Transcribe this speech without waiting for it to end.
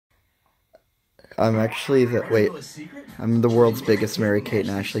I'm actually the wait. I'm the world's biggest Mary-Kate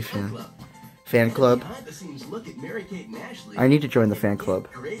and Ashley fan. Fan club? I need to join the fan club.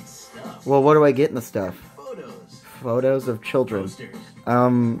 Well, what do I get in the stuff? Photos of children.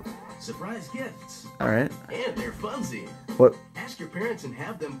 Surprise gifts. Alright. And they're funsy. What? Ask your parents and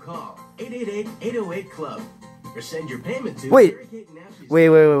have them call 888-808-CLUB. Or send your payment to Wait.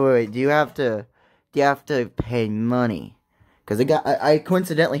 Do you have to pay money? Because I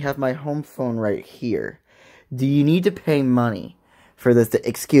coincidentally have my home phone right here. Do you need to pay money for this?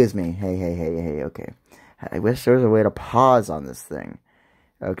 Excuse me. Hey, okay. I wish there was a way to pause on this thing.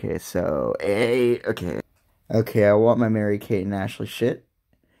 Okay, so, okay, I want my Mary-Kate and Ashley shit,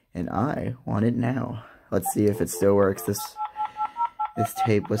 and I want it now. Let's see if it still works. This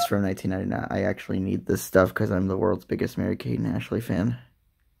tape was from 1999. I actually need this stuff because I'm the world's biggest Mary-Kate and Ashley fan.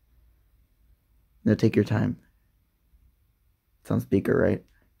 No, take your time. It's on speaker, right?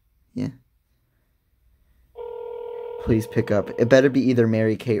 Yeah. Please pick up. It better be either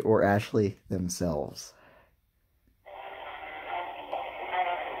Mary-Kate or Ashley themselves.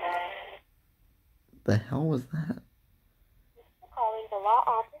 The hell was that? Calling the law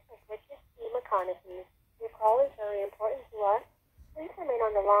office of Richard C. McConaughey. Your call is very important to us. Please remain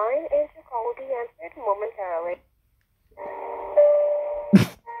on the line, and your call will be answered momentarily.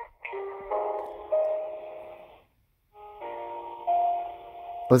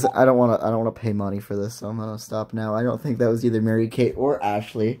 Listen, I don't want to pay money for this, so I'm gonna stop now. I don't think that was either Mary-Kate or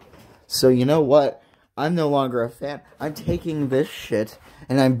Ashley. So you know what? I'm no longer a fan. I'm taking this shit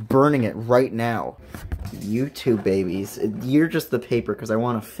and I'm burning it right now. You two babies. You're just the paper because I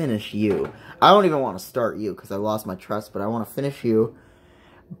want to finish you. I don't even want to start you because I lost my trust, but I want to finish you.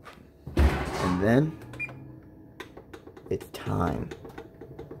 And then it's time.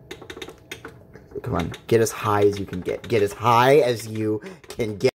 Come on, get as high as you can get. Get as high as you can get.